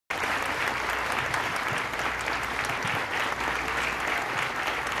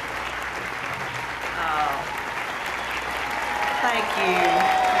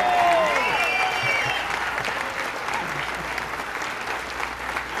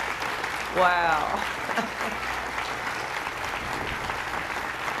Wow.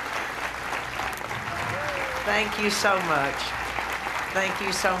 Thank you so much. Thank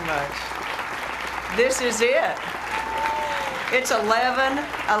you so much. This is it. It's 11,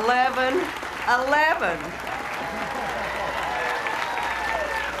 11, 11.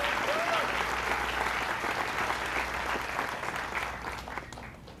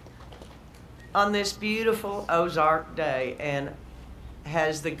 On this beautiful Ozark day, and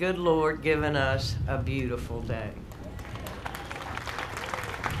has the good Lord given us a beautiful day.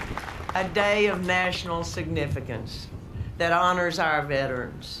 A day of national significance that honors our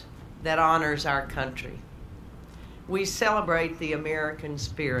veterans, that honors our country. We celebrate the American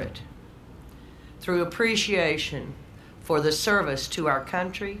spirit through appreciation for the service to our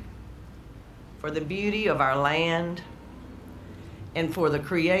country, for the beauty of our land, and for the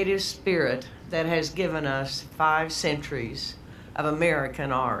creative spirit that has given us 5 centuries of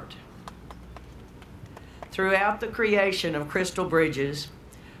American art. Throughout the creation of Crystal Bridges,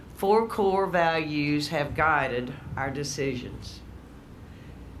 4 core values have guided our decisions.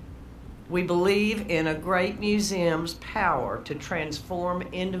 We believe in a great museum's power to transform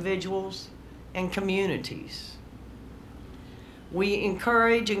individuals and communities. We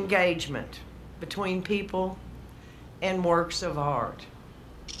encourage engagement between people and works of art,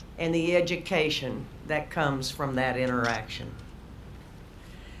 and the education that comes from that interaction.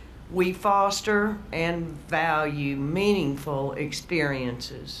 We foster and value meaningful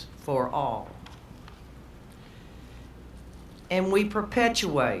experiences for all. And we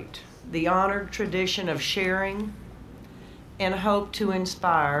perpetuate the honored tradition of sharing and hope to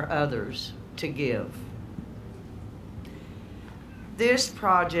inspire others to give. This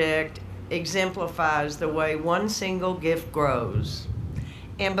project exemplifies the way one single gift grows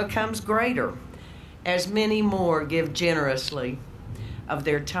and becomes greater as many more give generously of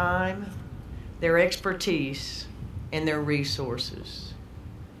their time, their expertise, and their resources.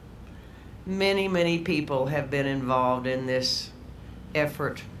 Many, many people have been involved in this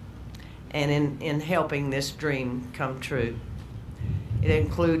effort and in helping this dream come true. It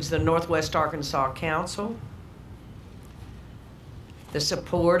includes the Northwest Arkansas Council, the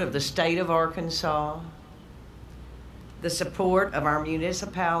support of the state of Arkansas, the support of our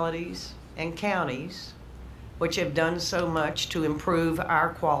municipalities and counties, which have done so much to improve our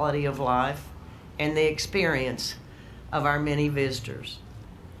quality of life and the experience of our many visitors.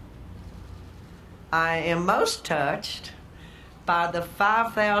 I am most touched by the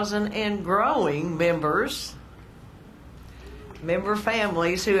 5,000 and growing member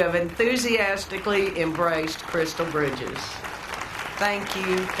families who have enthusiastically embraced Crystal Bridges. Thank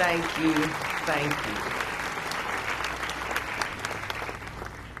you, thank you, thank you.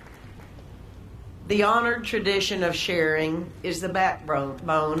 The honored tradition of sharing is the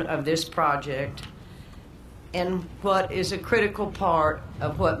backbone of this project and what is a critical part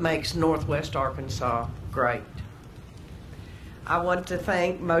of what makes Northwest Arkansas great. I want to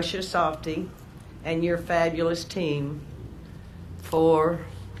thank Moshe Softy and your fabulous team for,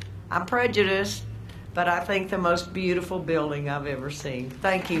 I'm prejudiced, but I think the most beautiful building I've ever seen.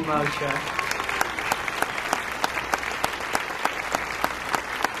 Thank you, Moshe.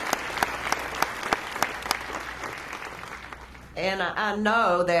 And I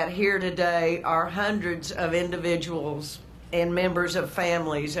know that here today are hundreds of individuals and members of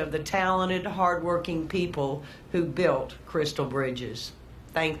families of the talented, hardworking people who built Crystal Bridges.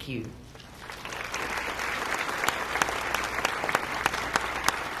 Thank you.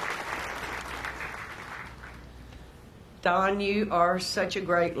 Don, you are such a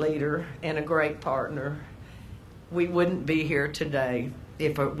great leader and a great partner. We wouldn't be here today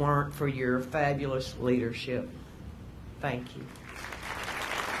if it weren't for your fabulous leadership. Thank you.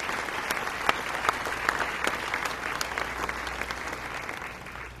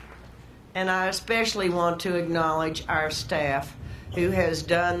 And I especially want to acknowledge our staff who has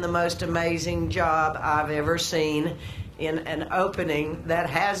done the most amazing job I've ever seen in an opening that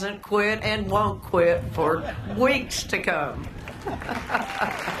hasn't quit and won't quit for weeks to come.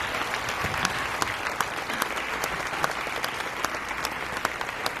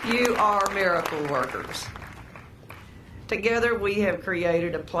 You are miracle workers. Together we have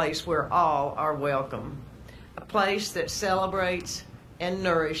created a place where all are welcome, a place that celebrates and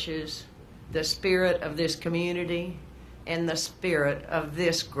nourishes the spirit of this community and the spirit of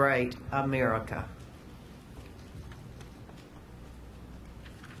this great America.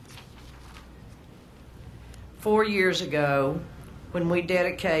 Four years ago, when we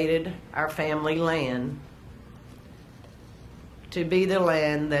dedicated our family land to be the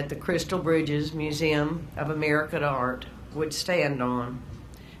land that the Crystal Bridges Museum of American Art would stand on,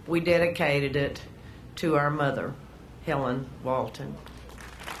 we dedicated it to our mother, Helen Walton.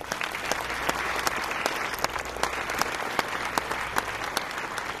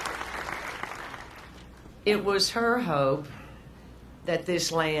 It was her hope that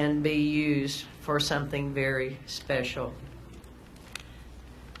this land be used for something very special.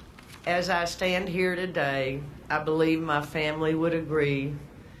 As I stand here today, I believe my family would agree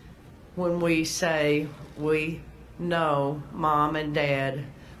when we say we know Mom and Dad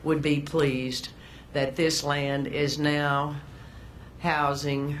would be pleased that this land is now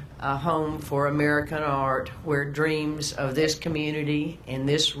housing a home for American art where dreams of this community and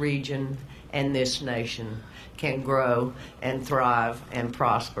this region and this nation can grow and thrive and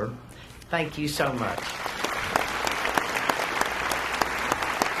prosper. Thank you so much.